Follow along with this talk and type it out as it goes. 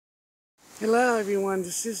Hello everyone,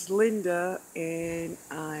 this is Linda and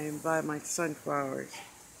I'm by my sunflowers.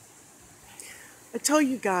 I told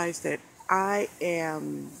you guys that I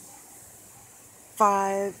am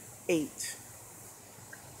 5'8".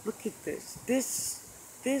 Look at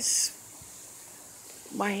this.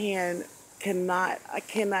 My hand I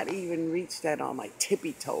cannot even reach that on my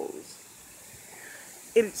tippy toes.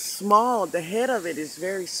 It's small, the head of it is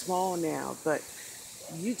very small now, but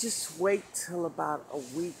you just wait till about a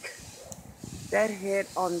week. That head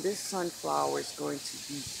on this sunflower is going to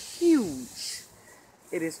be huge.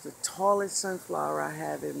 It is the tallest sunflower I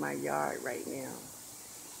have in my yard right now.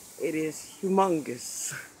 It is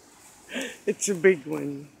humongous. It's a big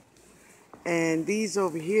one. And these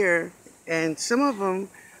over here, and some of them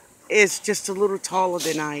is just a little taller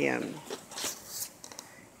than I am.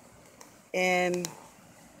 And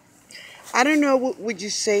I don't know, what would you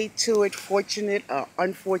say to it, fortunate or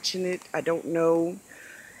unfortunate? I don't know.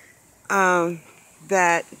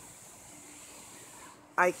 That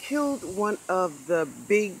I killed one of the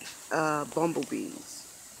big bumblebees.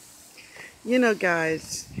 You know,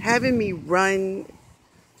 guys, having me run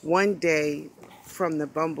one day from the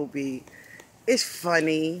bumblebee is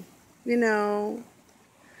funny. You know,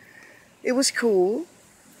 it was cool.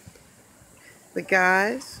 But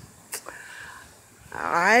guys,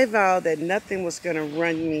 I vowed that nothing was going to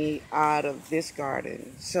run me out of this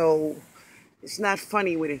garden. So it's not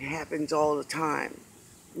funny when it happens all the time.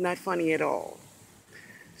 Not funny at all.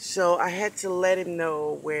 So I had to let him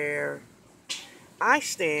know where I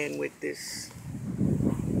stand with this.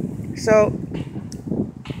 So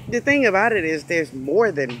the thing about it is there's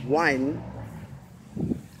more than one,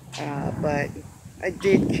 but I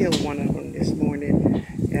did kill one of them this morning.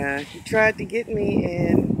 He tried to get me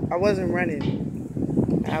and I wasn't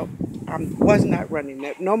running. I was not running.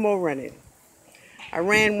 No more running. I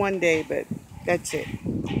ran one day, but that's it.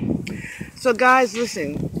 So guys,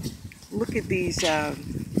 listen. Look at these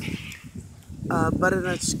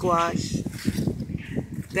butternut squash.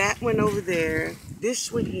 That one over there,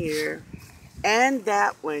 this one here, and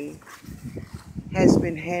that one has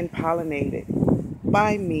been hand pollinated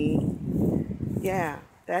by me. Yeah,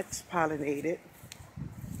 that's pollinated.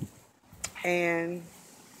 And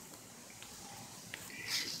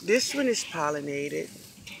this one is pollinated.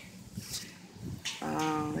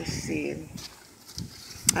 Let's see.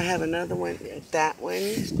 I have another one, that one,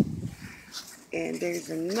 and there's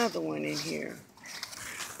another one in here.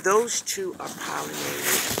 Those two are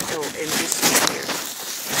pollinated. Oh, and this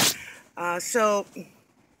one here. So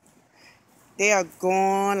they are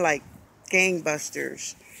gone like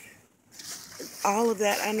gangbusters. All of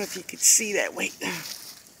that, I don't know if you could see that. Wait.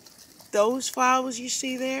 Those flowers you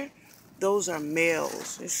see there, those are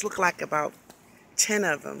males. This look like about 10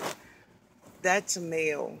 of them. That's a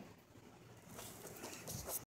male.